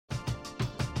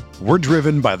We're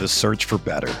driven by the search for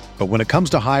better. But when it comes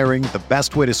to hiring, the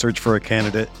best way to search for a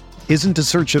candidate isn't to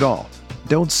search at all.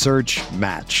 Don't search,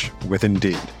 match with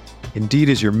Indeed. Indeed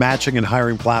is your matching and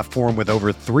hiring platform with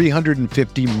over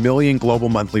 350 million global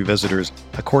monthly visitors,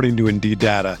 according to Indeed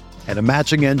data, and a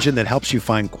matching engine that helps you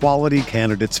find quality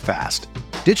candidates fast.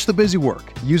 Ditch the busy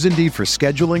work. Use Indeed for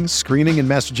scheduling, screening, and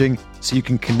messaging so you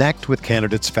can connect with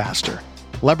candidates faster.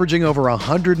 Leveraging over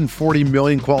 140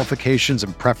 million qualifications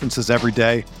and preferences every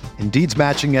day, Indeed's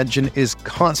matching engine is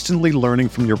constantly learning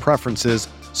from your preferences,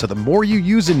 so the more you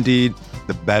use Indeed,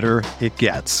 the better it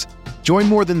gets. Join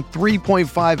more than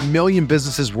 3.5 million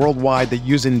businesses worldwide that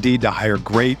use Indeed to hire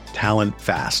great talent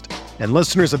fast. And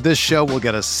listeners of this show will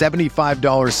get a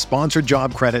 $75 sponsored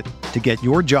job credit to get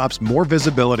your jobs more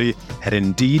visibility at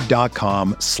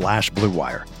Indeed.com/Blue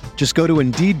Wire. Just go to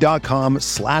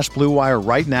Indeed.com/Blue Wire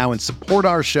right now and support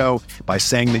our show by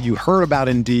saying that you heard about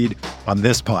Indeed on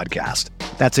this podcast.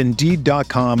 That's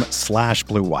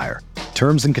Indeed.com/Blue Wire.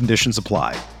 Terms and conditions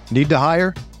apply. Need to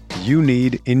hire? You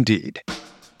need Indeed.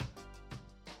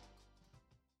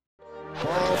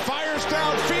 Fires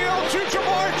downfield to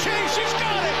Jamar Chase. He's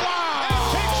got it. Wow.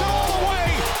 And takes it all the way.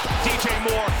 DJ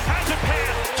Moore has a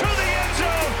pass to the end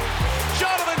zone.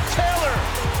 Jonathan Taylor.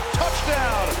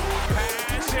 Touchdown.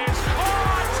 Pass is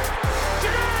caught.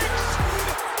 Diggs.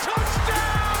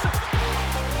 Touchdown.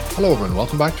 Hello everyone,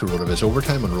 welcome back to RotoViz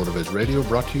Overtime on RotoViz Radio,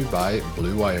 brought to you by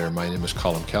Blue Wire. My name is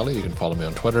Colin Kelly. You can follow me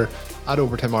on Twitter at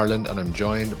Overtime Ireland, and I'm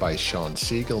joined by Sean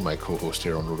Siegel, my co-host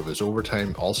here on RotoViz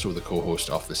Overtime, also the co-host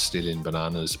of the Stealing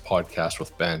Bananas podcast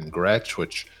with Ben Gretsch,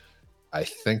 which I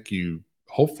think you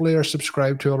hopefully are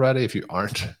subscribed to already. If you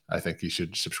aren't, I think you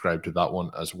should subscribe to that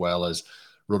one, as well as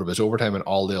RotoViz Overtime and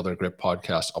all the other great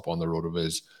podcasts up on the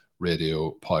RotoViz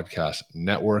Radio podcast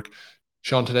network.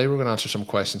 Sean, today we're going to answer some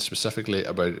questions specifically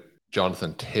about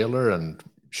Jonathan Taylor and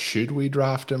should we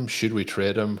draft him? Should we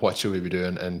trade him? What should we be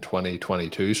doing in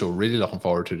 2022? So really looking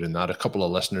forward to doing that. A couple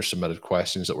of listeners submitted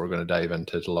questions that we're going to dive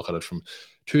into to look at it from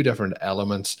two different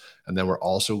elements. And then we're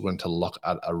also going to look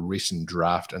at a recent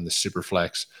draft in the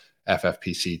Superflex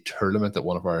FFPC tournament that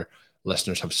one of our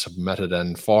listeners have submitted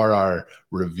in for our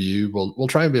review. We'll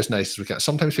try and be as nice as we can.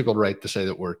 Sometimes people write to say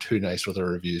that we're too nice with our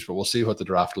reviews, but we'll see what the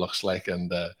draft looks like,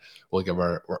 and we'll give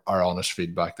our honest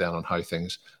feedback then on how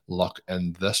things look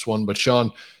in this one. But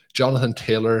Sean, Jonathan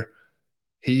Taylor,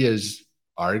 he is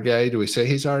our guy. Do we say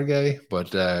he's our guy?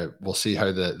 But we'll see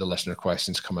how the listener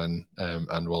questions come in,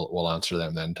 and we'll answer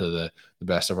them then to the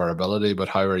best of our ability. But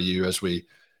how are you as we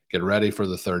get ready for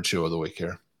the third show of the week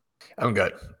here? I'm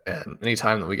good. And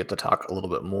anytime that we get to talk a little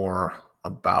bit more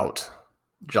about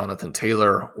Jonathan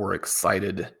Taylor, we're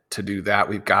excited to do that.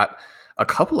 We've got a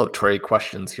couple of trade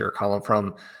questions here, Colin,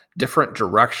 from different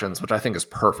directions, which I think is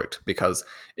perfect because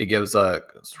it gives a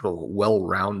sort of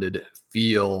well-rounded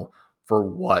feel for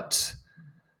what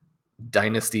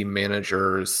dynasty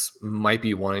managers might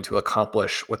be wanting to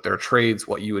accomplish with their trades,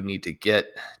 what you would need to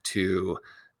get to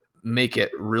make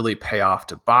it really pay off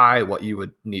to buy, what you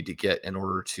would need to get in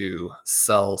order to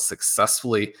sell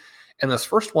successfully. And this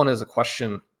first one is a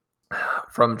question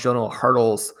from Jonah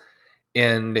Hartles,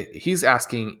 and he's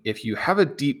asking, if you have a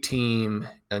deep team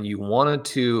and you wanted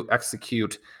to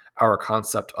execute our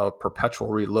concept of perpetual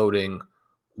reloading,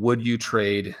 would you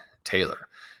trade Taylor?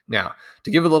 Now,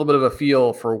 to give a little bit of a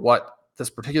feel for what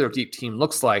this particular deep team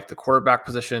looks like, the quarterback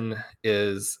position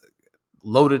is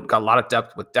loaded, got a lot of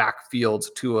depth with Dak, Fields,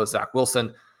 Tua, Zach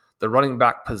Wilson. The running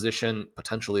back position,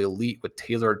 potentially elite with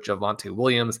Taylor, Javonte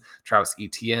Williams, Travis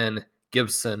Etienne,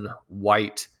 Gibson,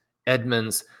 White,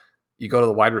 Edmonds. You go to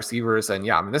the wide receivers, and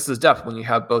yeah, I mean, this is depth. When you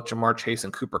have both Jamar Chase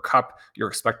and Cooper Kupp, you're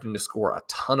expecting to score a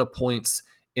ton of points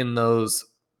in those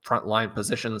front line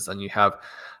positions. And you have,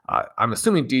 I'm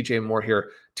assuming DJ Moore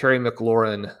here, Terry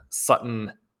McLaurin,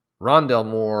 Sutton, Rondell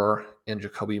Moore, and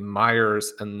Jacoby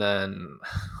Myers. And then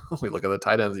we look at the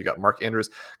tight ends. You got Mark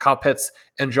Andrews, Kyle Pitts,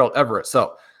 and Gerald Everett.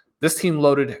 So this team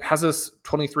loaded, has his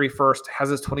 23 first, has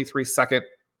his 23 second,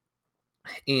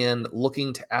 and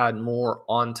looking to add more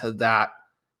onto that.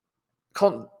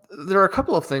 There are a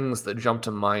couple of things that jump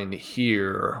to mind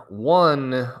here.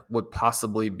 One would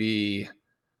possibly be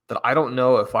that I don't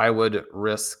know if I would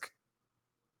risk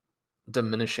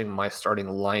diminishing my starting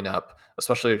lineup,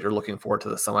 especially if you're looking forward to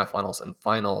the semifinals and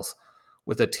finals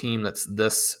with a team that's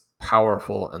this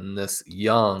powerful and this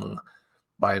young,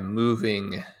 by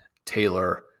moving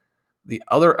Taylor. The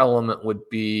other element would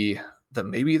be that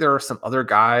maybe there are some other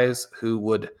guys who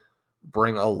would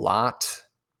bring a lot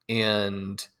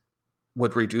and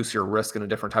would reduce your risk in a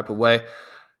different type of way.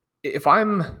 If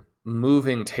I'm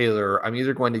moving Taylor, I'm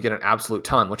either going to get an absolute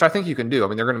ton, which I think you can do. I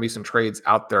mean, there are going to be some trades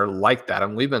out there like that.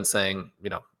 And we've been saying,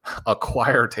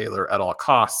 acquire Taylor at all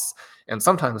costs. And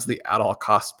sometimes the at all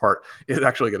costs part is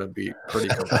actually going to be pretty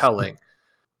compelling.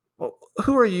 Well,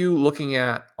 who are you looking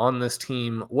at on this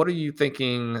team? What are you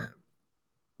thinking?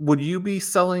 Would you be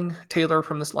selling Taylor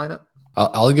from this lineup?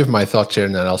 I'll give my thoughts here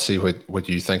and then I'll see what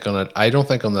you think on it. I don't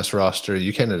think on this roster,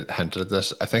 you kind of hinted at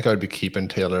this. I think I would be keeping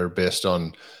Taylor based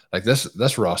on like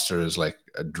this roster is like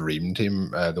a dream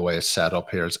team. The way it's set up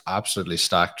here, it's absolutely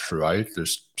stacked throughout.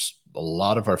 There's a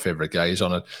lot of our favorite guys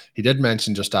on it. He did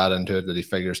mention, just add into it, that he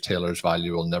figures Taylor's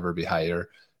value will never be higher.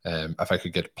 If I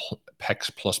could get picks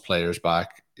plus players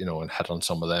back, and hit on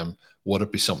some of them, would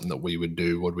it be something that we would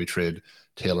do? Would we trade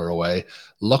Taylor away?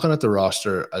 Looking at the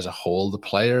roster as a whole, the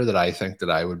player that I think that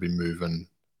I would be moving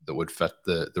that would fit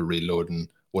the reloading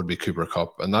would be Cooper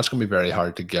Kupp. And that's going to be very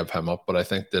hard to give him up. But I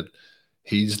think that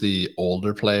he's the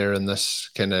older player in this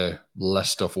kind of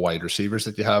list of wide receivers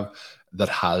that you have that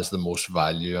has the most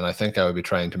value. And I think I would be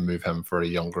trying to move him for a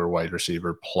younger wide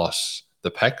receiver plus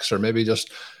the picks, or maybe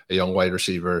just a young wide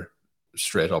receiver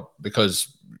straight up,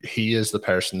 because he is the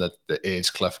person that the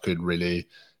age cliff could really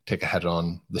take a hit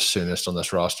on the soonest on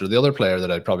this roster. The other player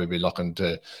that I'd probably be looking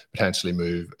to potentially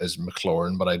move is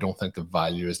McLaurin, but I don't think the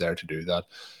value is there to do that.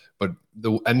 But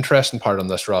the interesting part on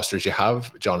this roster is you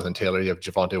have Jonathan Taylor, you have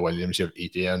Javonte Williams, you have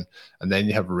Etienne, and then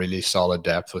you have really solid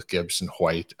depth with Gibson,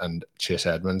 White, and Chase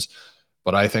Edmonds.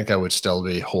 But I think I would still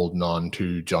be holding on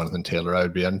to Jonathan Taylor. I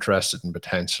would be interested in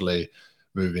potentially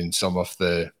moving some of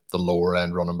the lower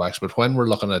end running backs. But when we're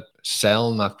looking at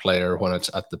selling that player when it's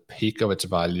at the peak of its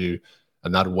value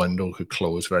and that window could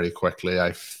close very quickly,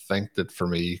 I think that for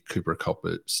me, Cooper Kupp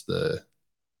is the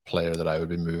player that I would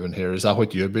be moving here. Is that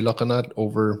what you'd be looking at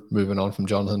over moving on from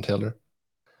Jonathan Taylor?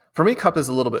 For me, Kupp is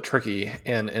a little bit tricky,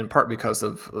 and in part because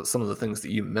of some of the things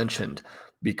that you mentioned,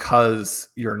 because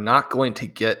you're not going to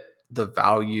get the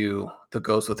value that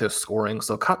goes with his scoring.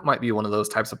 So Kupp might be one of those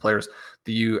types of players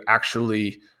that you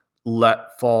actually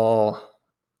let fall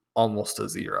almost to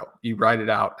zero. You write it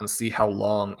out and see how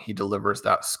long he delivers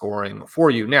that scoring for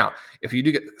you. Now, if you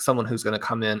do get someone who's going to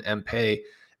come in and pay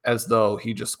as though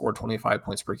he just scored 25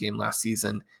 points per game last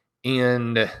season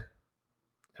and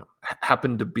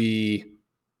happened to be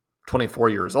 24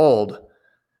 years old,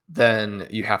 then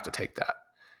you have to take that.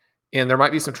 And there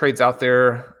might be some trades out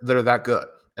there that are that good.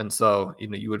 And so,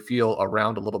 you would feel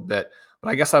around a little bit, but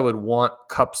I guess I would want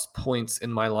Kupp's points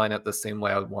in my lineup the same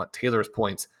way I would want Taylor's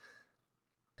points.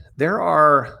 There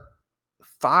are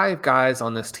 5 guys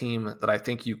on this team that I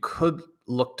think you could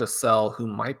look to sell who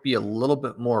might be a little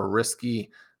bit more risky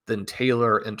than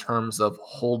Taylor in terms of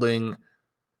holding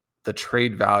the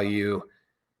trade value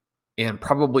and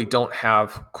probably don't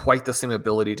have quite the same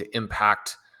ability to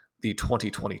impact the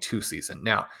 2022 season.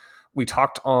 Now, we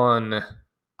talked on,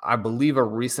 I believe, a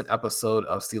recent episode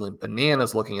of Stealing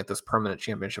Bananas looking at this permanent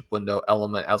championship window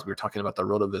element as we were talking about the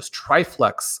RotoViz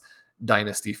Triflex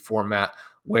Dynasty format,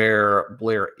 where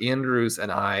Blair Andrews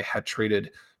and I had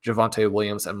traded Javonte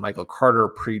Williams and Michael Carter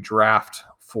pre-draft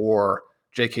for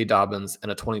J.K. Dobbins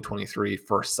and a 2023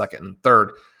 first, second, and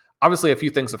third. Obviously, a few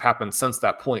things have happened since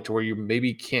that point to where you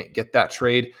maybe can't get that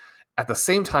trade. At the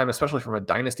same time, especially from a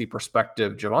dynasty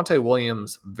perspective, Javonte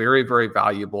Williams, very, very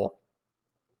valuable.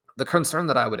 The concern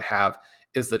that I would have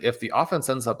is that if the offense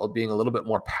ends up being a little bit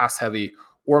more pass heavy,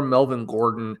 or Melvin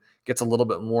Gordon gets a little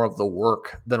bit more of the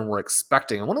work than we're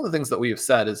expecting. And one of the things that we have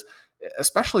said is,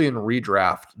 especially in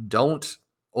redraft, don't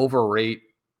overrate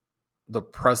the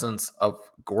presence of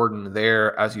Gordon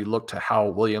there as you look to how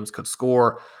Williams could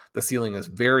score. The ceiling is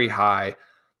very high,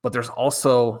 but there's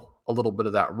also a little bit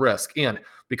of that risk. And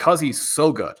because he's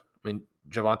so good, I mean,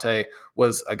 Javonte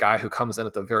was a guy who comes in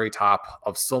at the very top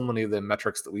of so many of the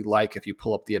metrics that we like. If you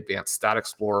pull up the Advanced Stat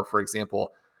Explorer, for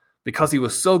example, because he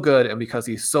was so good and because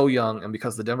he's so young and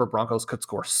because the Denver Broncos could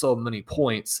score so many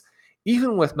points,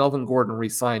 even with Melvin Gordon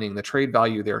re-signing, the trade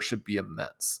value there should be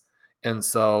immense. And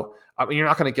so, I mean, you're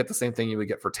not going to get the same thing you would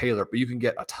get for Taylor, but you can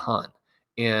get a ton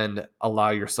and allow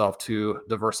yourself to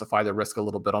diversify the risk a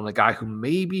little bit on a guy who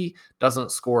maybe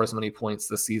doesn't score as many points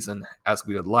this season as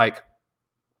we would like.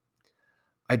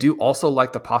 I do also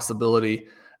like the possibility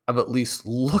of at least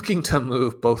looking to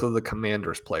move both of the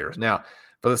Commanders players. Now,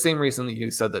 for the same reason that you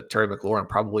said that Terry McLaurin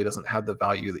probably doesn't have the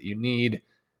value that you need,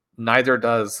 neither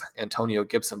does Antonio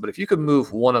Gibson. But if you could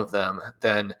move one of them,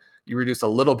 then you reduce a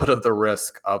little bit of the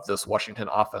risk of this Washington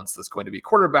offense that's going to be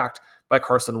quarterbacked by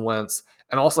Carson Wentz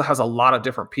and also has a lot of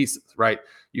different pieces, right?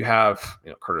 You have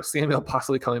Curtis Samuel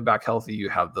possibly coming back healthy. You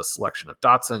have the selection of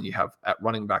Dotson. You have at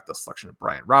running back the selection of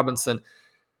Brian Robinson.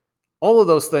 All of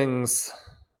those things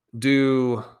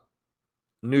do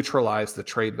neutralize the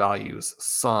trade values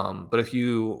some. But if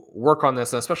you work on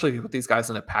this, and especially if you put these guys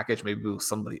in a package, maybe with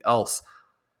somebody else,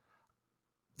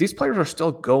 these players are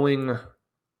still going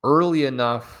early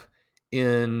enough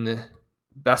in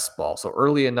best ball, so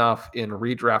early enough in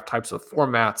redraft types of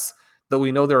formats that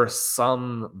we know there is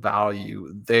some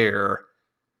value there.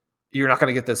 You're not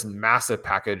going to get this massive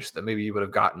package that maybe you would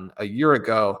have gotten a year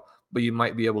ago, but you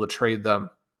might be able to trade them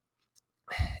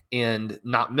and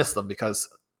not miss them because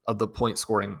of the point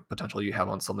scoring potential you have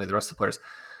on so many of the rest of the players.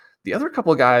 The other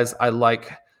couple of guys I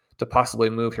like to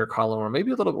possibly move here, Colin, or maybe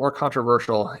a little bit more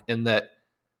controversial in that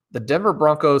the Denver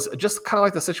Broncos, just kind of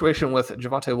like the situation with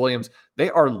Javonte Williams, they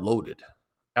are loaded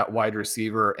at wide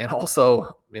receiver and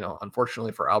also,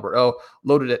 unfortunately for Albert O,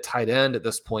 loaded at tight end at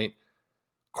this point.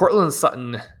 Courtland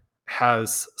Sutton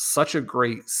has such a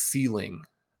great ceiling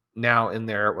now in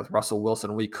there with Russell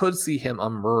Wilson. We could see him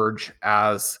emerge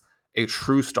as a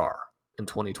true star in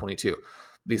 2022.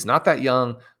 But he's not that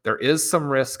young. There is some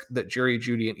risk that Jerry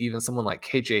Jeudy and even someone like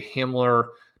KJ Hamler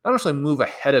not necessarily move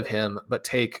ahead of him, but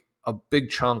take a big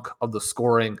chunk of the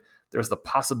scoring. There's the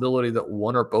possibility that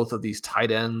one or both of these tight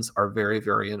ends are very,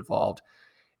 very involved.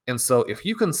 And so if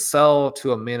you can sell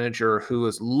to a manager who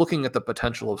is looking at the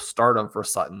potential of stardom for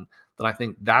Sutton, then I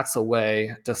think that's a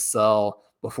way to sell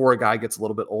before a guy gets a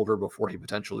little bit older, before he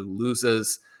potentially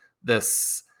loses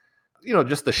this,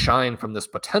 just the shine from this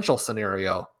potential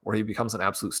scenario where he becomes an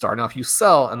absolute star. Now, if you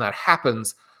sell and that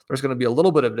happens, there's going to be a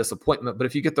little bit of disappointment, but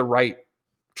if you get the right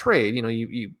trade,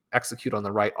 you execute on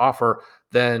the right offer,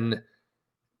 then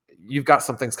you've got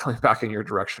some things coming back in your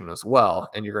direction as well.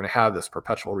 And you're going to have this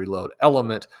perpetual reload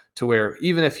element to where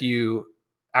even if you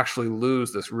actually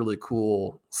lose this really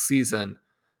cool season,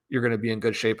 you're going to be in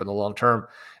good shape in the long term.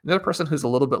 Another person who's a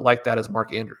little bit like that is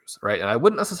Mark Andrews, right? And I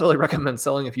wouldn't necessarily recommend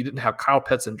selling if you didn't have Kyle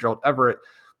Pitts and Gerald Everett,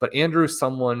 but Andrews,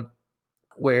 someone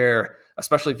where,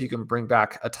 especially if you can bring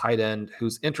back a tight end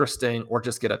who's interesting or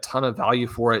just get a ton of value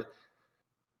for it.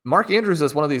 Mark Andrews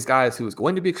is one of these guys who is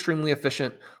going to be extremely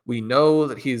efficient. We know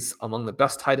that he's among the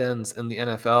best tight ends in the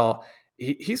NFL.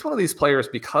 He's one of these players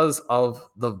because of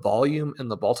the volume in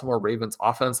the Baltimore Ravens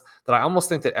offense that I almost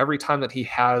think that every time that he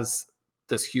has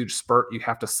this huge spurt, you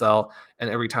have to sell. And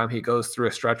every time he goes through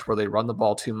a stretch where they run the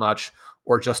ball too much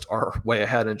or just are way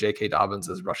ahead and J.K. Dobbins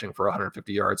is rushing for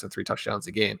 150 yards and 3 touchdowns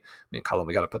a game. I mean, Colin,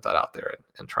 we got to put that out there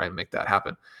and try and make that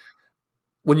happen.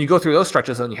 When you go through those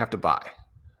stretches, then you have to buy,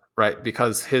 right?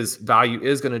 Because his value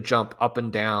is going to jump up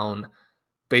and down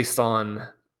based on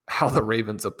how the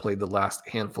Ravens have played the last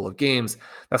handful of games.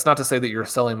 That's not to say that you're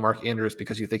selling Mark Andrews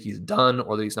because you think he's done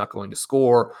or that he's not going to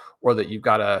score or that you've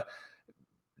got to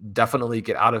definitely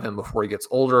get out of him before he gets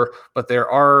older. But there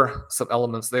are some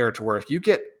elements there to where if you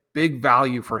get big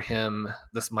value for him,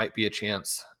 this might be a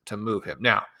chance to move him.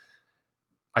 Now,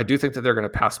 I do think that they're going to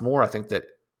pass more. I think that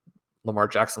Lamar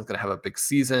Jackson's going to have a big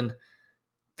season.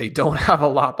 They don't have a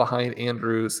lot behind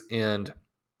Andrews and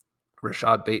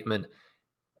Rashad Bateman.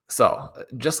 So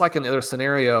just like in the other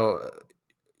scenario,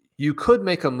 you could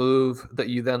make a move that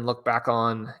you then look back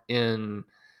on in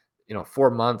 4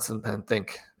 months and then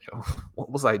think,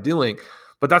 what was I doing?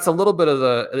 But that's a little bit of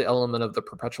the element of the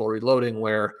perpetual reloading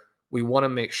where we want to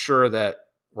make sure that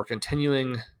we're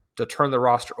continuing to turn the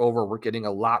roster over. We're getting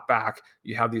a lot back.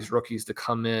 You have these rookies to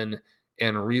come in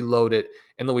and reload it.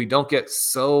 And then we don't get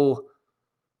so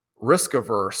risk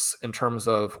averse in terms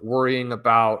of worrying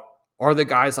about, are the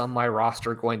guys on my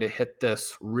roster going to hit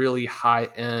this really high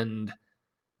end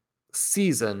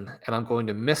season and I'm going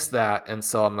to miss that, and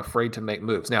so I'm afraid to make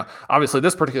moves. Now, obviously,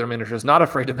 this particular manager is not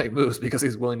afraid to make moves because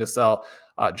he's willing to sell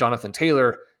Jonathan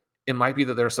Taylor. It might be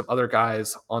that there are some other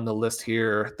guys on the list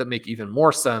here that make even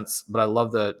more sense, but I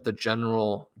love the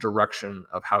general direction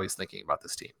of how he's thinking about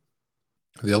this team.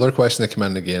 The other question that came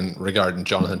in again regarding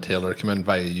Jonathan Taylor came in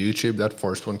via YouTube. That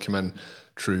first one came in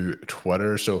through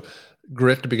Twitter. So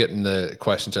great to be getting the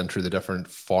questions in through the different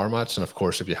formats. And of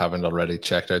course, if you haven't already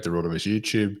checked out the RotoViz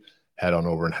YouTube, head on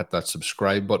over and hit that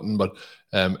subscribe button. But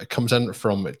it comes in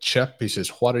from Chip. He says,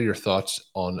 what are your thoughts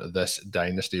on this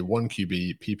Dynasty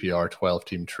 1QB PPR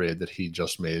 12-team trade that he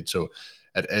just made? So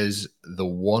it is the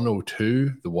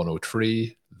 102, the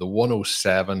 103, the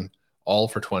 107, all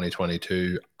for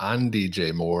 2022, and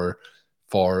DJ Moore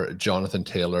for Jonathan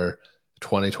Taylor,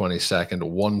 2020 second,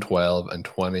 112, and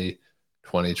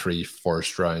 2023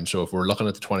 first round. So if we're looking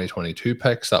at the 2022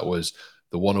 picks, that was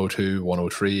the 102,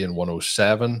 103, and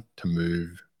 107 to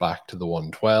move back to the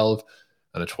 112,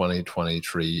 and a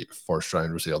 2023 first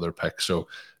round was the other pick. So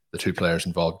the two players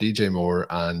involved, DJ Moore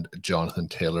and Jonathan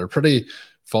Taylor. Pretty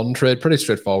fun trade, pretty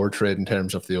straightforward trade in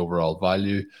terms of the overall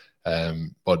value.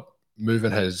 But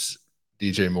moving his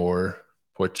DJ Moore,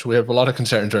 which we have a lot of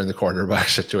concerns around the quarterback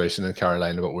situation in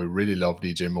Carolina, but we really love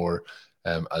DJ Moore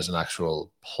as an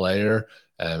actual player.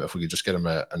 If we could just get him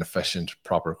an efficient,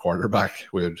 proper quarterback,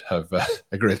 we would have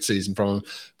a great season from him.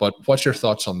 But what's your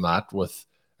thoughts on that with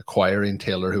acquiring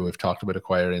Taylor, who we've talked about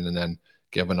acquiring, and then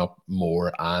giving up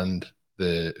Moore and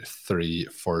the 3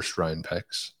 first-round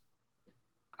picks?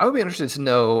 I would be interested to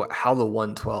know how the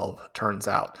 112 turns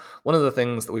out. One of the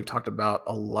things that we've talked about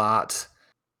a lot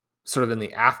sort of in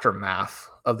the aftermath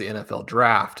of the NFL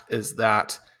draft is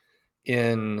that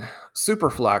in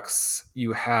Superflex,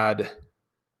 you had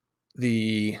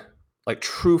the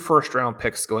true first round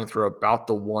picks going through about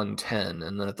the 110.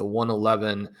 And then at the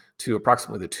 111 to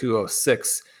approximately the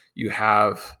 206, you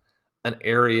have an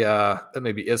area that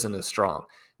maybe isn't as strong.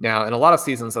 Now, in a lot of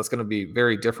seasons, that's going to be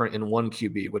very different in one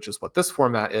QB, which is what this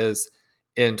format is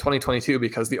in 2022,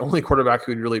 because the only quarterback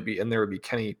who would really be in there would be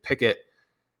Kenny Pickett.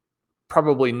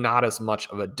 Probably not as much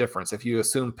of a difference. If you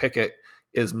assume Pickett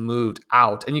is moved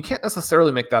out, and you can't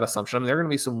necessarily make that assumption. I mean, there are going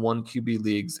to be some 1 QB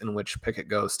leagues in which Pickett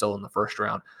goes still in the first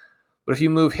round. But if you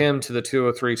move him to the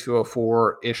 203,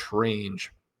 204-ish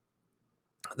range,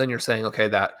 then you're saying, okay,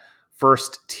 that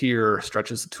first tier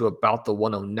stretches to about the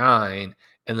 109,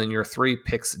 and then you're 3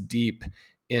 picks deep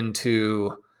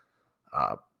into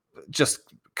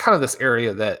just kind of this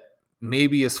area that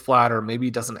maybe is flatter,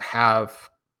 maybe doesn't have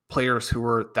players who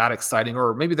are that exciting,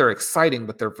 or maybe they're exciting,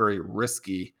 but they're very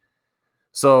risky.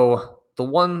 So the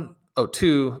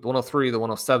 102, the 103, the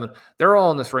 107, they're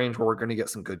all in this range where we're going to get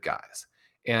some good guys.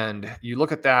 And you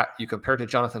look at that, you compare it to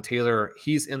Jonathan Taylor,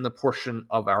 he's in the portion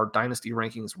of our dynasty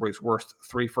rankings where he's worth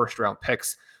 3 first-round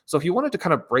picks. So if you wanted to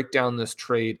kind of break down this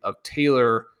trade of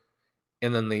Taylor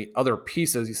and then the other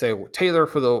pieces, you say, well, Taylor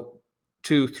for the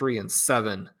 2, 3, and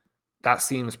 7, that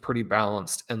seems pretty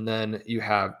balanced. And then you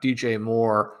have DJ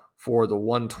Moore for the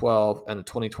 112 and a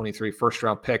 2023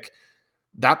 first-round pick.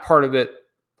 That part of it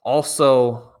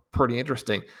also pretty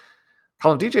interesting.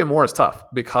 Colin, DJ Moore is tough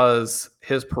because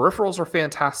his peripherals are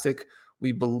fantastic.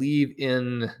 We believe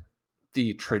in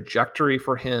the trajectory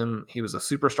for him. He was a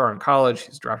superstar in college.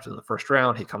 He's drafted in the first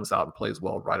round. He comes out and plays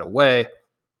well right away.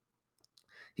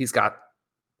 He's got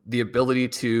the ability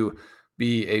to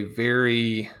be a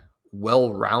very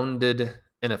well-rounded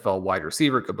NFL wide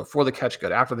receiver, good before the catch,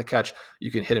 good after the catch.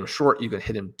 You can hit him short, you can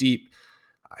hit him deep.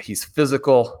 He's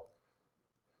physical.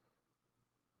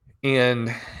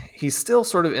 And he's still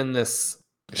sort of in this.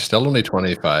 He's still only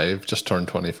 25, just turned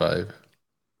 25.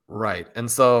 Right. And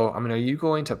so, I mean, are you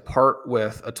going to part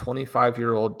with a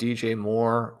 25-year-old DJ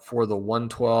Moore for the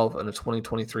 112 and a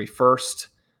 2023 first?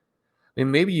 I mean,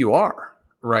 maybe you are,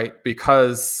 right?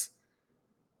 Because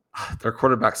their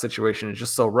quarterback situation is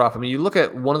just so rough. I mean, you look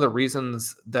at one of the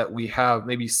reasons that we have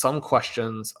maybe some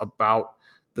questions about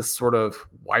this sort of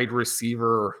wide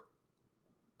receiver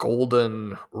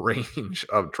golden range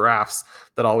of drafts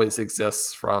that always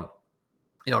exists from,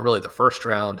 really the first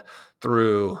round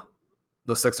through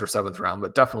the 6th or 7th round,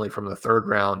 but definitely from the 3rd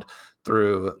round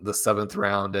through the 7th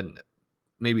round. And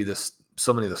maybe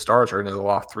so many of the stars are going to go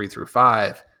off 3 through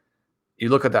 5. You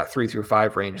look at that 3 through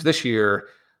 5 range this year,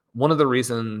 one of the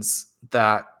reasons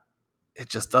that it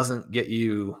just doesn't get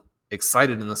you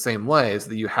excited in the same way is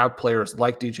that you have players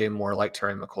like DJ Moore, like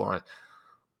Terry McLaurin,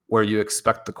 where you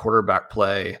expect the quarterback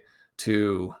play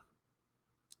to,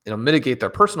 mitigate their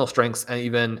personal strengths and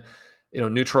even,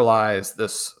 neutralize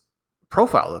this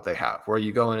profile that they have, where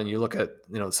you go in and you look at,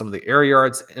 some of the air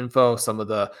yards info, some of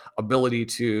the ability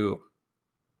to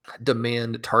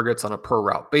demand targets on a per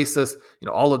route basis,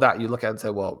 all of that you look at and say,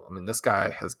 well, I mean, this guy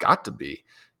has got to be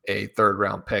a 3rd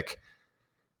round pick.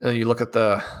 And then you look at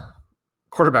the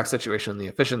quarterback situation, the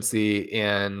efficiency,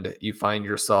 and you find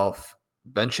yourself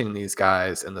benching these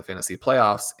guys in the fantasy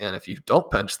playoffs. And if you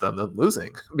don't bench them, then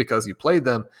losing because you played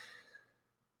them,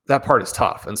 that part is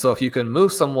tough. And so if you can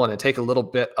move someone and take a little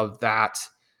bit of that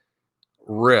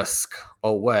risk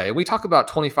away, we talk about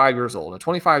 25 years old. And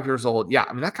 25 years old, yeah,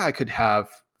 I mean, that guy could have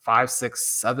 5, 6,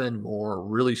 7 more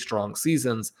really strong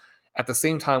seasons. At the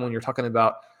same time, when you're talking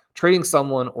about trading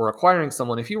someone or acquiring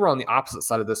someone, if you were on the opposite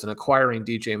side of this and acquiring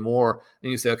DJ Moore,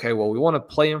 and you say, okay, well, we want to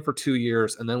play him for 2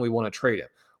 years and then we want to trade him.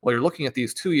 Well, you're looking at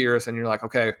these 2 years and you're like,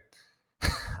 okay,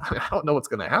 I don't know what's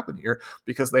going to happen here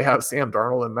because they have Sam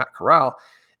Darnold and Matt Corral.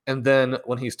 And then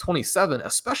when he's 27,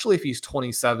 especially if he's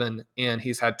 27 and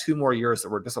he's had 2 more years that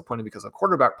were disappointing because of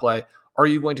quarterback play, are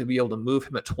you going to be able to move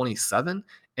him at 27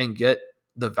 and get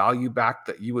the value back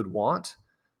that you would want?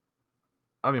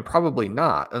 I mean, probably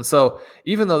not. And so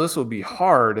even though this would be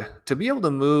hard, to be able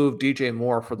to move DJ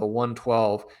Moore for the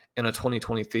 112 and a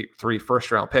 2023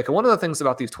 first round pick. And one of the things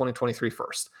about these 2023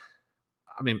 first,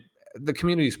 I mean, the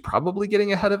community is probably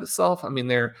getting ahead of itself. I mean,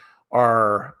 there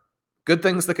are good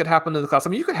things that could happen to the class. I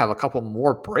mean, you could have a couple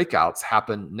more breakouts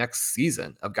happen next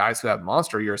season of guys who have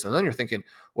monster years. And then you're thinking,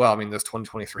 well, I mean, this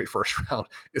 2023 first round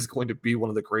is going to be one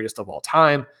of the greatest of all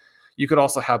time. You could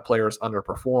also have players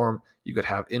underperform. You could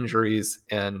have injuries.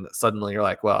 And suddenly you're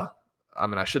like, well, I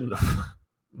mean, I shouldn't have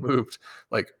moved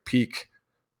like peak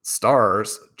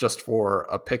stars just for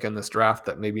a pick in this draft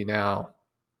that maybe now,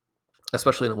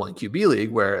 especially in the 1 QB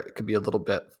league where it could be a little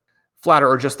bit flatter,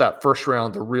 or just that first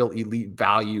round, the real elite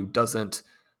value doesn't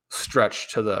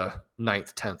stretch to the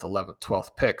 9th, 10th, 11th,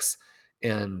 12th picks,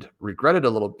 and regret it a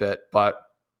little bit. But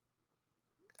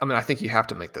I mean, I think you have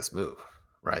to make this move,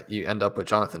 right? You end up with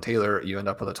Jonathan Taylor, you end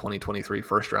up with a 2023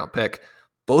 first round pick.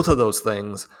 Both of those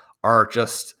things are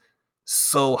just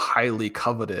so highly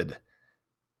coveted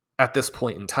at this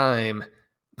point in time.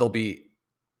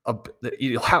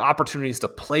 You'll have opportunities to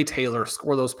play Taylor,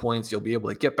 score those points. You'll be able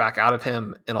to get back out of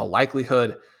him in all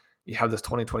likelihood. You have this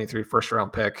 2023 first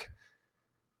round pick.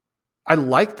 I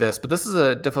like this, but this is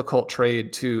a difficult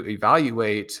trade to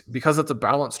evaluate because it's a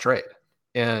balanced trade.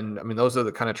 And I mean, those are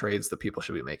the kind of trades that people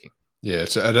should be making. Yeah,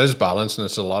 it is balanced, and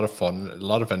it's a lot of fun, a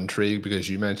lot of intrigue, because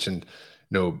you mentioned,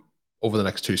 over the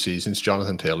next 2 seasons,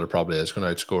 Jonathan Taylor probably is going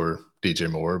to outscore DJ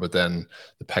Moore, but then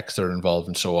the picks that are involved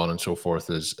and so on and so forth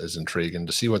is intriguing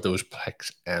to see what those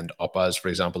picks end up as. For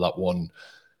example, that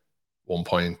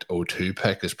 1.02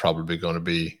 pick is probably going to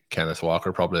be Kenneth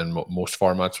Walker, probably in most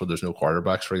formats where there's no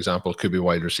quarterbacks, for example. It could be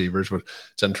wide receivers, but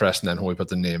it's interesting then when we put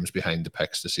the names behind the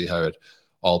picks to see how it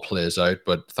all plays out.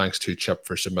 But thanks to Chip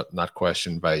for submitting that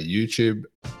question via YouTube.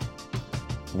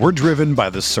 We're driven by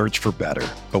the search for better.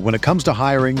 But when it comes to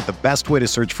hiring, the best way to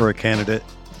search for a candidate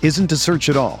isn't to search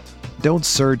at all. Don't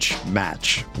search,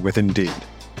 match with Indeed.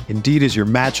 Indeed is your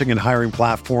matching and hiring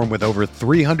platform with over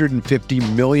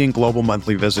 350 million global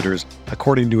monthly visitors,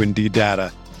 according to Indeed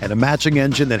data, and a matching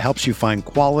engine that helps you find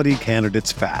quality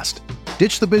candidates fast.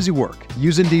 Ditch the busy work.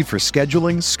 Use Indeed for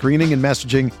scheduling, screening, and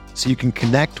messaging so you can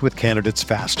connect with candidates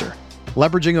faster.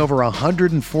 Leveraging over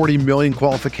 140 million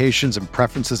qualifications and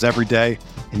preferences every day,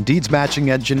 Indeed's matching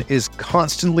engine is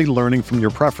constantly learning from your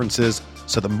preferences,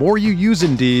 so the more you use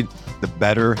Indeed, the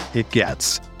better it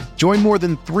gets. Join more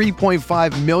than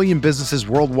 3.5 million businesses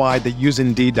worldwide that use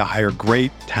Indeed to hire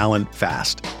great talent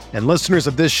fast. And listeners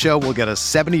of this show will get a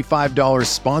 $75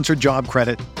 sponsored job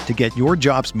credit to get your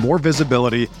jobs more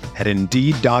visibility at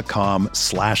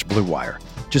Indeed.com/Blue Wire.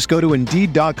 Just go to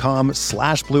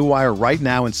Indeed.com/Blue Wire right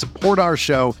now and support our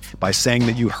show by saying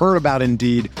that you heard about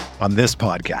Indeed on this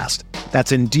podcast.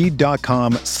 That's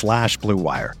Indeed.com/Blue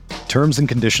Wire. Terms and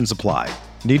conditions apply.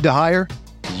 Need to hire?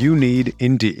 You need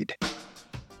Indeed.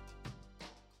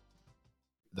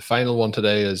 The final one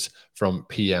today is from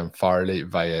PM Farley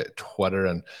via Twitter,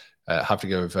 and I have to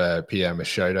give PM a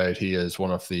shout out. He is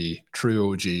one of the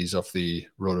true OGs of the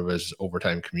RotoViz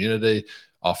Overtime community,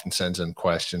 often sends in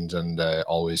questions and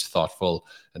always thoughtful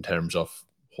in terms of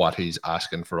what he's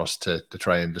asking for us to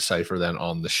try and decipher then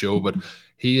on the show. But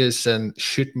he is saying,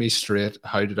 shoot me straight.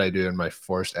 How did I do in my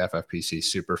first FFPC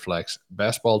Superflex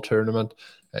best ball tournament?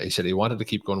 He said he wanted to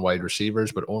keep going wide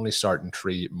receivers, but only starting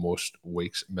 3 most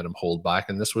weeks, made him hold back.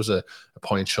 And this was a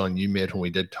point, Sean, you made when we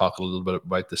did talk a little bit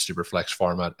about the Superflex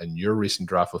format and your recent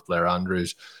draft with Blair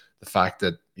Andrews. The fact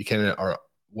that you kind of are,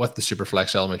 with the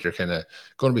Superflex element, you're kind of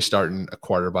going to be starting a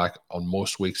quarterback on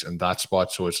most weeks in that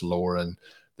spot, so it's lowering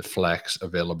the flex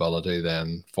availability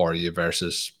then for you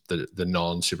versus the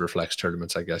non-Superflex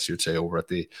tournaments, I guess you'd say, over at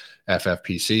the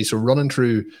FFPC. So running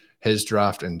through his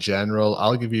draft in general,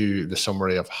 I'll give you the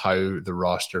summary of how the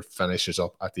roster finishes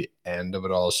up at the end of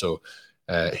it all. So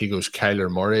he goes Kyler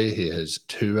Murray, he has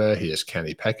Tua, he has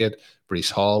Kenny Pickett,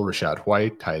 Breece Hall, Rashad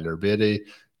White, Tyler Beatty,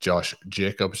 Josh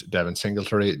Jacobs, Devin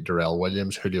Singletary, Darrell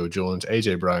Williams, Julio Jones,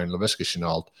 AJ Brown, Laviska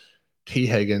Shenault, T.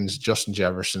 Higgins, Justin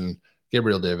Jefferson,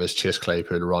 Gabriel Davis, Chase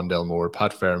Claypool, Rondell Moore,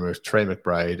 Pat Fairmouth, Trey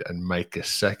McBride, and Mike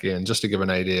Gesicki. And just to give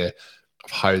an idea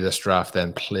of how this draft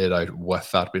then played out with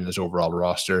that being his overall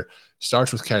roster,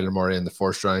 starts with Kyler Murray in the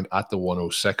first round at the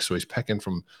 106. So he's picking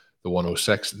from the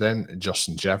 106, then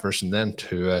Justin Jefferson, then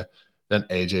Tua, then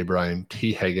AJ Brown,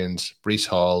 T. Higgins, Breece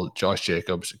Hall, Josh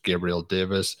Jacobs, Gabriel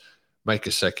Davis, Mike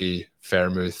Gesicki,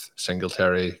 Fairmouth,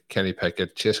 Singletary, Kenny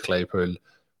Pickett, Chase Claypool,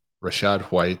 Rashad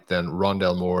White, then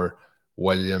Rondell Moore,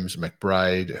 Williams,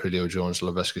 McBride, Julio Jones,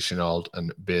 Laviska Shenault,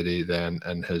 and Beatty then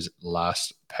in his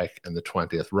last pick in the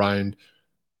 20th round.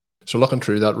 So looking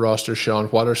through that roster, Sean,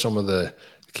 what are some of the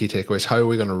key takeaways? How are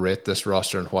we going to rate this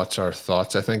roster and what's our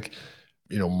thoughts? I think,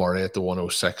 Murray at the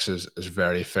 106 is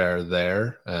very fair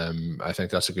there. I think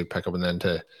that's a good pickup. And then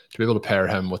to be able to pair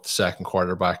him with the second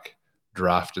quarterback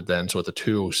drafted then, so at the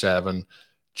 207,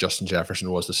 Justin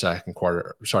Jefferson was the second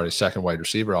wide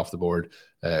receiver off the board.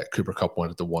 Cooper Kupp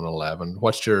went at the 111.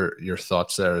 What's your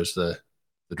thoughts there as the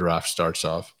draft starts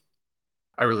off?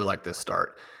 I really like this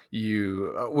start.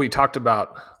 We talked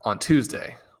about on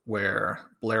Tuesday where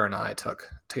Blair and I took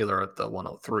Taylor at the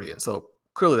 103. And so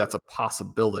clearly that's a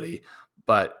possibility,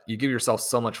 but you give yourself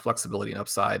so much flexibility and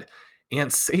upside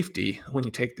and safety when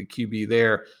you take the QB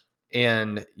there.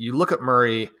 And you look at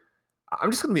Murray,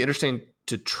 I'm just going to be interesting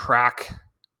to track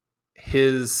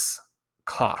his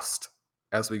cost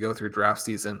as we go through draft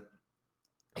season.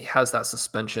 He has that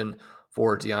suspension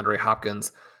for DeAndre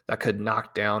Hopkins that could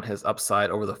knock down his upside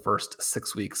over the first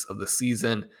 6 weeks of the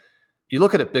season. You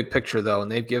look at it big picture, though,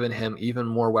 and they've given him even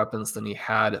more weapons than he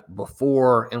had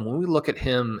before. And when we look at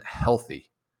him healthy,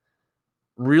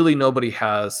 really nobody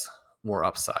has more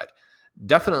upside.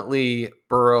 Definitely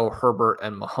Burrow, Herbert,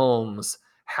 and Mahomes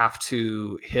have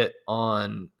to hit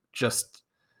on just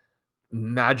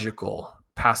magical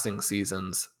passing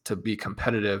seasons to be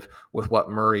competitive with what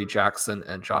Murray, Jackson,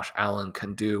 and Josh Allen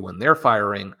can do when they're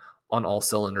firing on all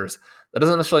cylinders. That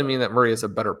doesn't necessarily mean that Murray is a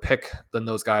better pick than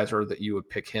those guys or that you would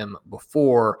pick him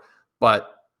before.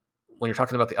 But when you're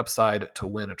talking about the upside to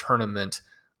win a tournament,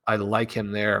 I like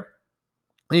him there.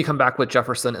 Then you come back with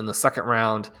Jefferson in the second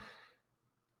round.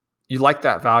 You like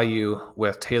that value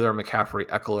with Taylor, McCaffrey,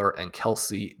 Eckler, and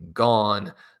Kelsey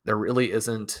gone. There really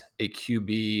isn't a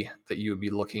QB that you would be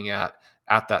looking at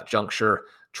that juncture.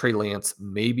 Trey Lance,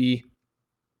 maybe,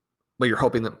 but you're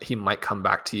hoping that he might come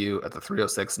back to you at the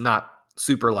 306. Not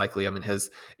super likely. I mean, his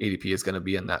ADP is going to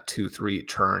be in that 2-3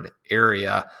 turn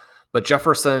area. But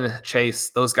Jefferson,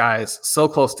 Chase, those guys so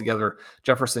close together.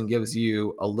 Jefferson gives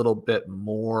you a little bit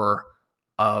more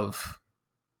of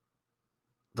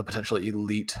the potentially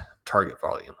elite target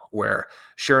volume, where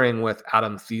sharing with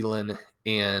Adam Thielen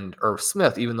and Irv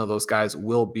Smith, even though those guys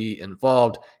will be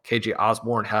involved, KJ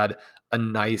Osborne had a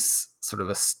nice sort of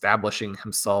establishing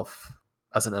himself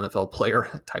as an NFL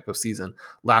player type of season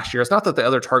last year. It's not that the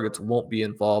other targets won't be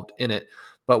involved in it,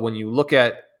 but when you look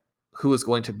at who is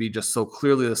going to be just so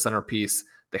clearly the centerpiece,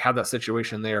 they have that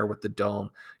situation there with the dome.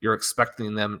 You're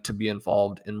expecting them to be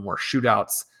involved in more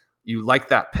shootouts. You like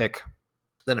that pick.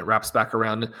 Then it wraps back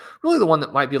around. And really the one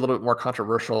that might be a little bit more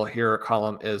controversial here,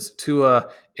 Colin, is Tua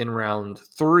in round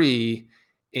 3.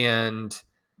 And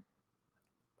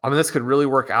I mean, this could really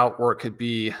work out, or it could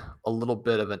be a little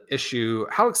bit of an issue.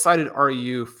 How excited are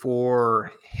you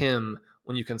for him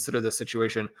when you consider the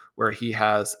situation where he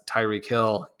has Tyreek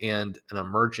Hill and an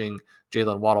emerging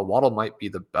Jalen Waddle? Waddle might be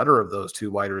the better of those two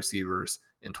wide receivers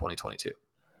in 2022.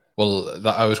 Well,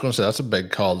 I was going to say that's a big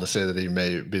call to say that he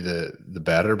may be the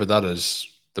better, but that is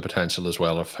the potential as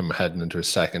well of him heading into his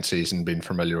second season, being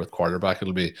familiar with quarterback.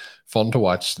 It'll be fun to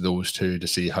watch those two to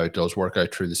see how it does work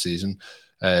out through the season.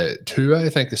 Tua, I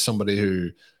think, is somebody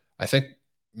who I think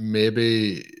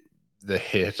maybe the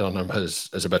hate on him is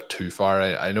a bit too far.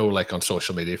 I know, like on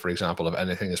social media, for example, if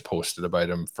anything is posted about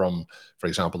him from, for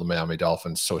example, the Miami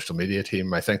Dolphins social media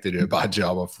team, I think they do a bad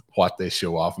job of what they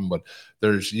show off him, but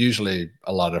there's usually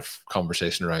a lot of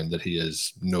conversation around that he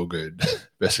is no good.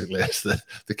 Basically, that's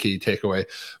the key takeaway.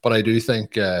 But I do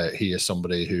think he is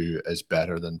somebody who is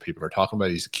better than people are talking about.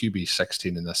 He's a QB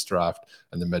 16 in this draft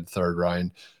in the mid-third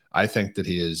round. I think that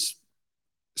he is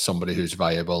somebody who's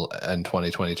viable in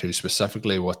 2022,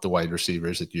 specifically with the wide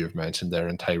receivers that you have mentioned there,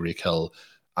 and Tyreek Hill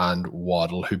and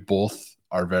Waddle, who both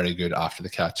are very good after the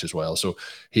catch as well. So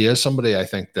he is somebody I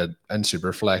think that in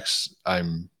Superflex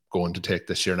I'm going to take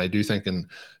this year. And I do think in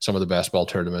some of the best ball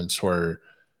tournaments where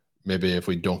maybe if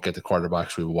we don't get the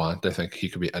quarterbacks we want, I think he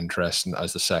could be interesting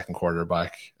as the second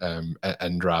quarterback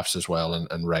in drafts as well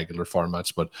and regular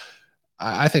formats. But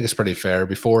I think it's pretty fair.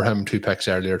 Before him, 2 picks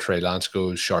earlier, Trey Lance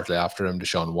goes. Shortly after him,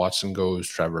 Deshaun Watson goes.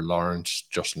 Trevor Lawrence,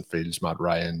 Justin Fields, Matt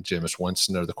Ryan, Jameis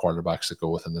Winston are the quarterbacks that go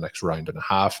within the next round and a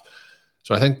half.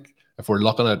 So I think if we're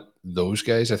looking at those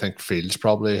guys, I think Fields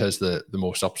probably has the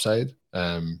most upside.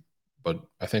 But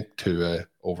I think Tua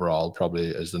overall probably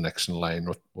is the next in line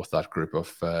with that group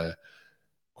of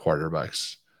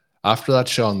quarterbacks. After that,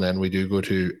 Sean, then we do go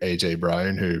to A.J.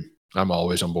 Brown, who I'm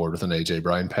always on board with an A.J.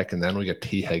 Brown pick. And then we get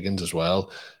T. Higgins as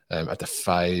well at the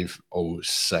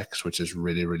 506, which is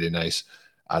really, really nice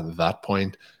at that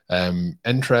point.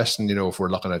 Interesting, if we're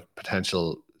looking at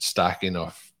potential stacking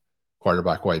of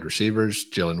quarterback wide receivers,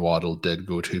 Jalen Waddle did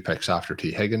go 2 picks after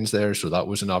T. Higgins there. So that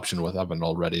was an option with having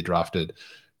already drafted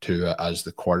Tua as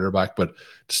the quarterback. But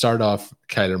to start off,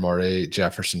 Kyler Murray,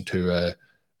 Jefferson, Tua,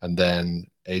 and then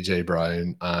A.J.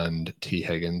 Brown and T.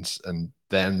 Higgins. And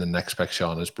then the next pick,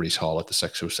 Sean, is Breece Hall at the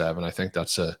 607. I think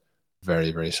that's a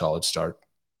very, very solid start.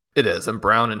 It is. And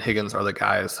Brown and Higgins are the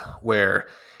guys where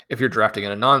if you're drafting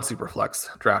in a non-super flex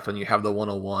draft and you have the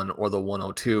 101 or the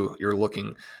 102, you're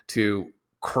looking to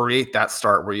create that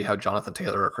start where you have Jonathan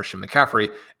Taylor or Christian McCaffrey,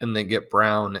 and then get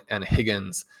Brown and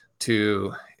Higgins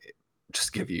to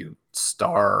just give you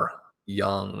star,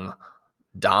 young,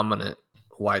 dominant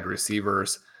wide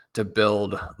receivers to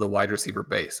build the wide receiver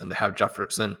base. And to have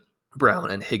Jefferson,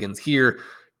 Brown, and Higgins here,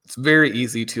 it's very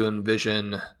easy to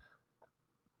envision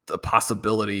the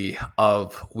possibility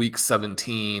of week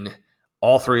 17,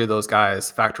 all three of those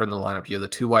guys factor in the lineup. You have the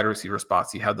 2 wide receiver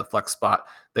spots, you have the flex spot.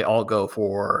 They all go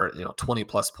for 20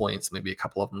 plus points. Maybe a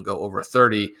couple of them go over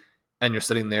 30, and you're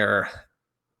sitting there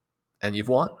and you've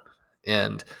won.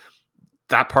 And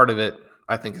that part of it,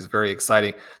 I think, is very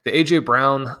exciting. The AJ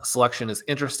Brown selection is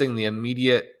interesting. The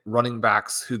immediate running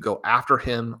backs who go after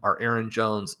him are Aaron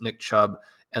Jones, Nick Chubb,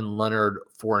 and Leonard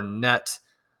Fournette.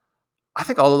 I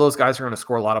think all of those guys are going to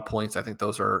score a lot of points. I think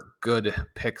those are good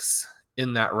picks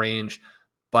in that range,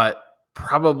 but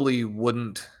probably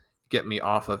wouldn't get me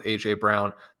off of AJ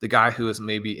Brown. The guy who is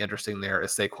maybe interesting there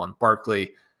is Saquon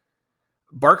Barkley.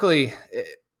 Barkley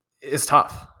is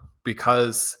tough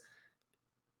because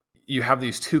you have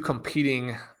these 2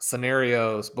 competing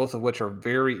scenarios, both of which are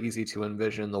very easy to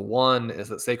envision. The one is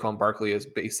that Saquon Barkley is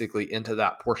basically into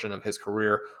that portion of his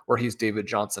career where he's David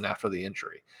Johnson after the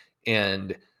injury.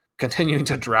 And continuing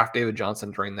to draft David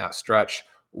Johnson during that stretch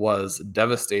was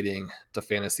devastating to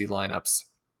fantasy lineups.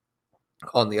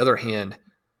 On the other hand,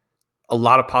 a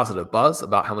lot of positive buzz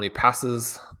about how many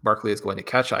passes Barkley is going to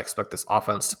catch. I expect this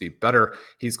offense to be better.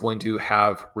 He's going to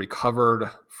have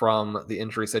recovered from the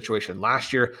injury situation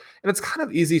last year. And it's kind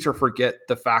of easy to forget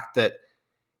the fact that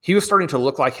he was starting to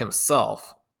look like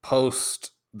himself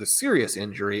post the serious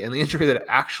injury. And the injury that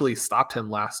actually stopped him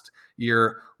last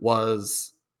year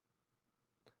was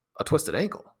a twisted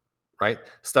ankle, right?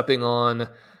 Stepping on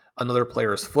another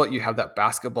player's foot, you have that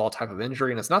basketball type of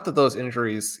injury. And it's not that those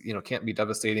injuries, can't be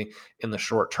devastating in the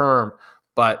short term,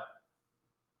 but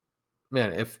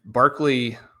man, if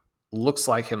Barkley looks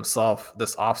like himself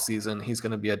this offseason, he's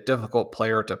going to be a difficult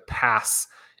player to pass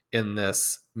in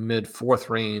this mid-4th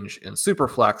range in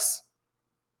Superflex.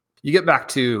 You get back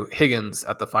to Higgins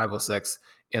at the 506,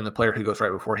 and the player who goes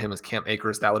right before him is Cam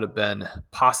Akers. That would have been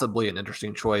possibly an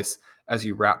interesting choice as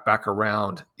you wrap back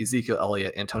around Ezekiel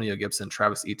Elliott, Antonio Gibson,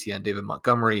 Travis Etienne, David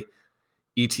Montgomery.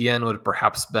 Etienne would have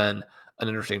perhaps been an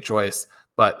interesting choice,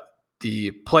 but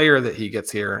the player that he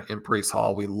gets here in Breece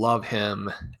Hall, we love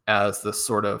him as this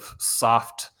sort of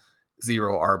soft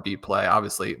 0 RB play.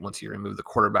 Obviously, once you remove the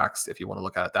quarterbacks, if you want to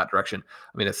look at it that direction,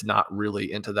 I mean, it's not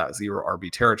really into that 0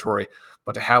 RB territory,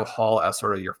 but to have Hall as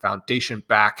sort of your foundation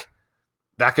back,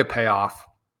 that could pay off.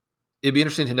 It'd be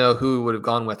interesting to know who would have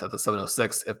gone with at the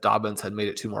 706 if Dobbins had made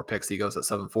it 2 more picks. He goes at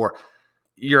 7-4.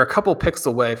 You're a couple picks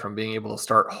away from being able to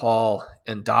start Hall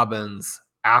and Dobbins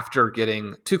after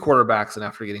getting 2 quarterbacks and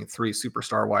after getting 3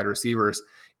 superstar wide receivers.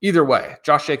 Either way,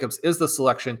 Josh Jacobs is the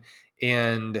selection,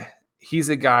 and he's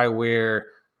a guy where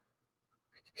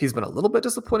he's been a little bit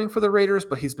disappointing for the Raiders,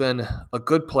 but he's been a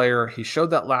good player. He showed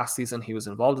that last season. He was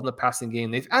involved in the passing game.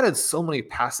 They've added so many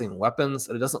passing weapons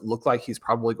that it doesn't look like he's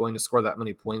probably going to score that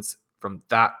many points from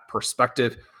that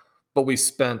perspective. But we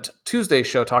spent Tuesday's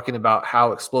show talking about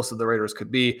how explosive the Raiders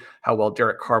could be, how well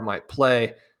Derek Carr might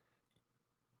play.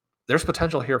 There's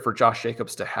potential here for Josh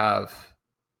Jacobs to have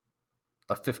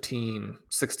a 15,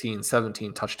 16,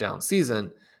 17 touchdown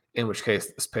season, in which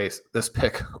case this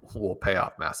pick will pay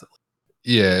off massively.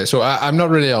 Yeah, so I'm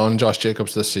not really on Josh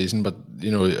Jacobs this season, but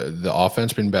the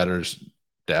offense being better is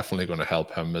definitely going to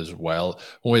help him as well.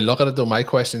 When we look at it though, my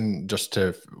question,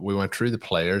 we went through the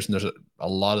players, and there's a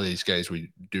lot of these guys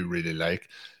we do really like.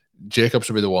 Jacobs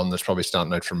will be the one that's probably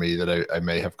standing out for me that I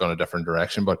may have gone a different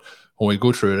direction, but when we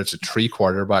go through it, it's a 3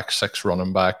 quarterback, 6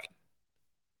 running back,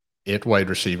 8 wide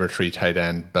receiver, 3 tight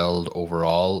end build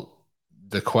overall.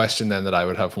 The question then that I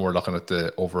would have when we're looking at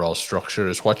the overall structure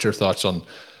is, what's your thoughts on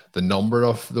the number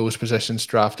of those positions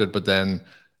drafted, but then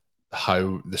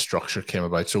how the structure came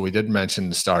about? So we did mention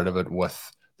the start of it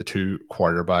with the 2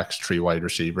 quarterbacks, 3 wide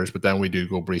receivers, but then we do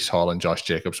go Breece Hall and Josh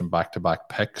Jacobs and back-to-back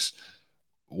picks.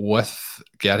 With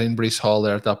getting Breece Hall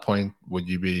there at that point, would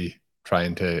you be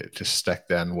trying to stick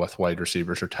then with wide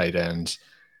receivers or tight ends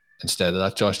instead of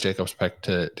that Josh Jacobs pick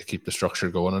to keep the structure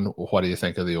going? And what do you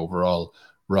think of the overall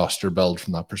roster build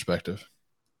from that perspective?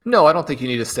 No, I don't think you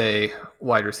need to stay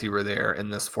wide receiver there in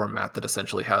this format that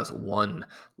essentially has 1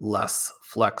 less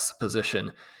flex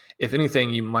position. If anything,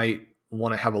 you might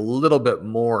want to have a little bit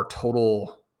more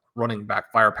total running back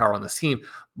firepower on this team.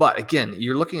 But again,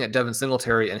 you're looking at Devin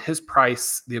Singletary and his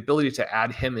price, the ability to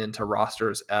add him into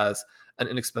rosters as an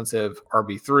inexpensive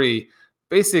RB3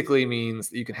 basically means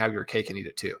that you can have your cake and eat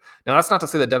it too. Now, that's not to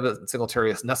say that Devin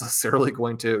Singletary is necessarily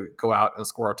going to go out and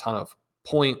score a ton of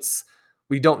points.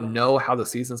 We don't know how the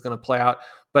season's going to play out,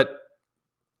 but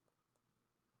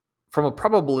from a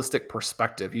probabilistic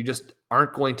perspective, you just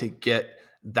aren't going to get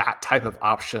that type of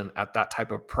option at that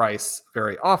type of price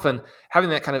very often.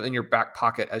 Having that kind of in your back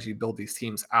pocket as you build these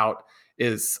teams out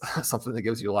is something that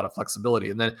gives you a lot of flexibility.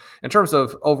 And then in terms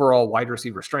of overall wide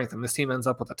receiver strength, and this team ends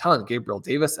up with a ton. Gabriel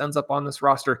Davis ends up on this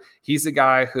roster. He's a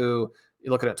guy who,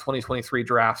 you're looking at 2023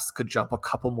 drafts, could jump a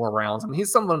couple more rounds. I mean,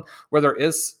 he's someone where there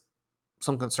is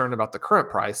some concern about the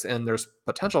current price, and there's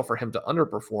potential for him to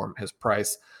underperform his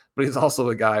price. But he's also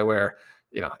a guy where,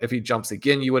 if he jumps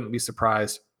again, you wouldn't be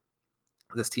surprised.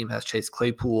 This team has Chase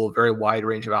Claypool, very wide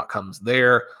range of outcomes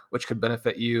there, which could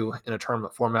benefit you in a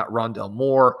tournament format. Rondale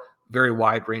Moore, very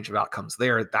wide range of outcomes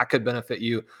there. That could benefit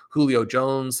you. Julio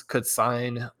Jones could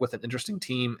sign with an interesting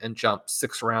team and jump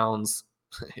 6 rounds,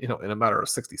 in a matter of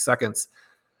 60 seconds.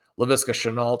 Laviska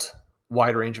Shenault,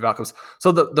 wide range of outcomes.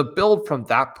 So the build from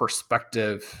that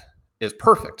perspective is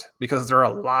perfect because there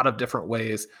are a lot of different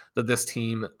ways that this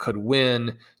team could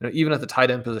win. Even at the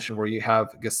tight end position where you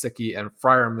have Gesicki and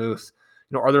Freiermuth,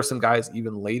 are there some guys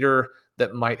even later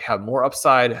that might have more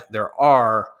upside? There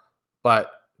are,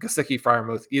 but Gesicki,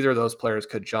 Freiermuth, either of those players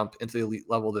could jump into the elite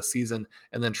level this season.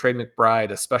 And then Trey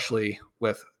McBride, especially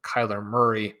with Kyler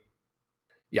Murray,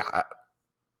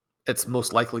 it's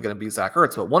most likely going to be Zach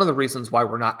Ertz. But one of the reasons why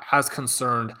we're not as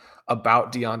concerned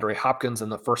about DeAndre Hopkins in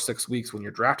the first 6 weeks when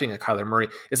you're drafting a Kyler Murray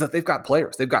is that they've got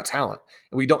players, they've got talent,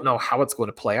 and we don't know how it's going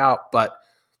to play out. But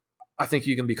I think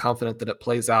you can be confident that it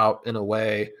plays out in a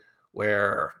way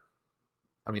where,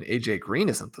 AJ Green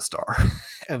isn't the star.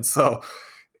 And so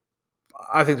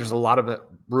I think there's a lot of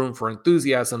room for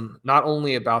enthusiasm, not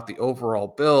only about the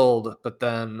overall build, but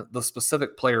then the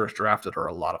specific players drafted are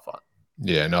a lot of fun.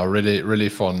 Yeah, no, really, really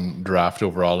fun draft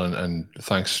overall. And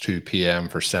thanks to PM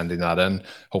for sending that in.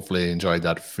 Hopefully you enjoyed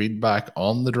that feedback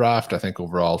on the draft. I think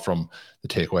overall from the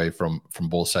takeaway from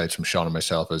both sides, from Sean and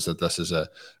myself, is that this is a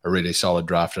really solid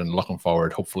draft, and looking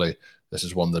forward, hopefully this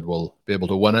is one that will be able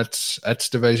to win its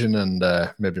division and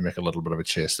maybe make a little bit of a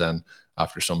chase then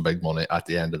after some big money at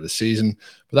the end of the season.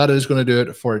 But that is going to do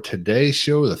it for today's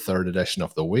show, the 3rd edition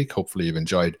of the week. Hopefully you've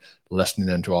enjoyed listening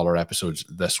into all our episodes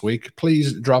this week.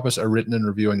 Please drop us a written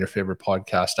review on your favorite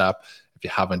podcast app if you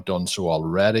haven't done so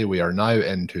already. We are now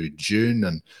into June,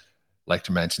 and like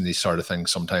to mention these sort of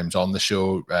things sometimes on the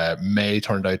show. May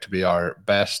turned out to be our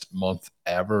best month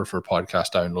ever for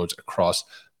podcast downloads across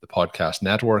the podcast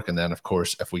network. And then, of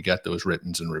course, if we get those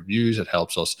writtens and reviews, it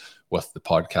helps us with the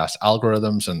podcast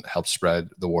algorithms and helps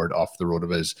spread the word of the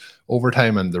RotoViz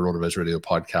Overtime and the RotoViz Radio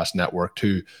Podcast Network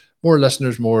to more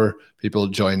listeners, more people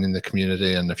joining the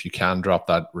community. And if you can drop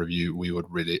that review, we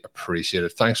would really appreciate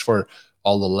it. Thanks for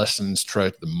all the listens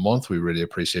throughout the month. We really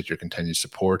appreciate your continued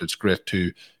support. It's great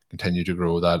to continue to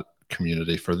grow that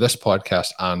community for this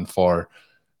podcast and for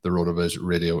the RotoViz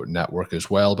Radio Network as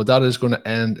well. But that is going to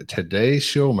end today's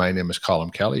show. My name is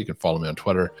Colm Kelly. You can follow me on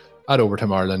Twitter at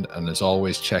Overtime Ireland. And as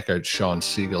always, check out Shawn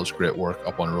Siegel's great work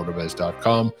up on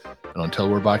rotoviz.com. And until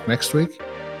we're back next week,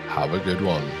 have a good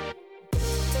one.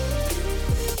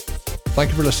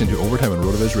 Thank you for listening to Overtime on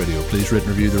RotoViz Radio. Please rate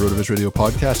and review the RotoViz Radio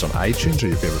podcast on iTunes or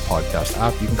your favorite podcast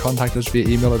app. You can contact us via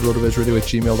email at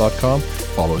rotovizradio@gmail.com.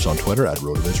 Follow us on Twitter at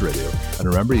RotoViz Radio. And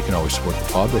remember, you can always support the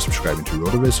pod by subscribing to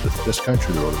RotoViz with a discount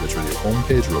through the RotoViz Radio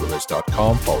homepage,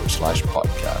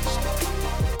 rotoviz.com/podcast.